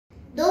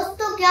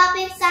क्या आप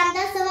एक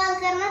शानदार सवाल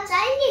करना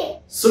चाहेंगे?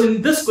 So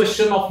in this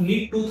question of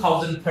NEET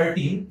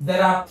 2013,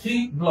 there are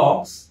three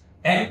blocks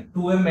M,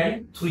 2M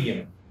and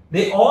 3M.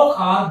 They all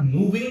are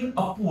moving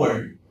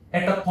upward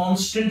at a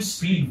constant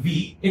speed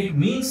v. It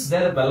means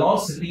their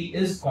velocity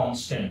is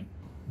constant.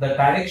 The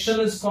direction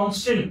is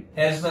constant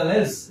as well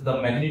as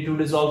the magnitude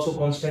is also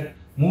constant.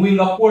 Moving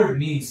upward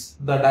means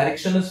the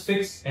direction is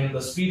fixed and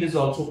the speed is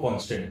also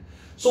constant.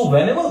 So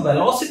whenever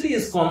velocity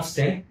is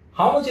constant,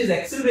 how much is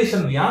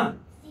acceleration, Vian?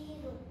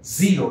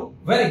 Zero.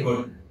 Very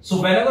good.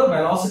 So whenever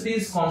velocity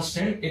is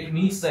constant, it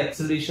means the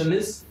acceleration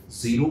is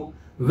zero.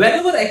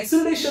 Whenever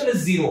acceleration is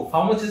zero,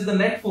 how much is the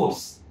net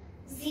force?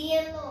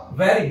 Zero.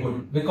 Very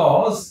good.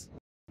 Because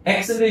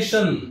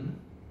acceleration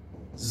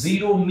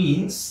zero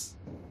means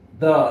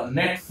the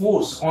net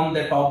force on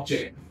that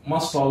object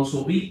must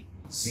also be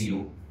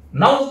zero.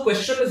 Now the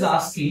question is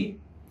asking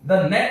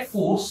the net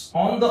force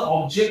on the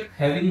object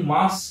having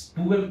mass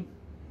 2m.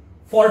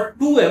 For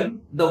 2m,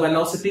 the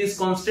velocity is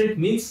constant,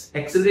 means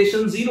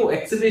acceleration zero.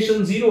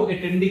 Acceleration zero,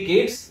 it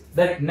indicates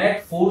that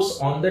net force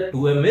on the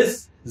 2m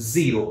is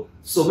zero.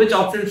 So which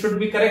option should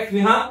be correct,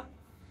 Vihan?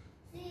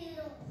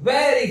 Zero.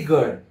 Very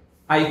good.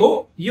 I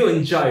hope you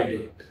enjoyed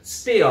it.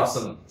 Stay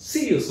awesome.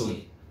 See you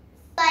soon.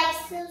 Like,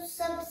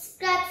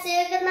 subscribe,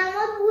 share करना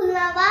मत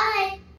भूलना. Bye.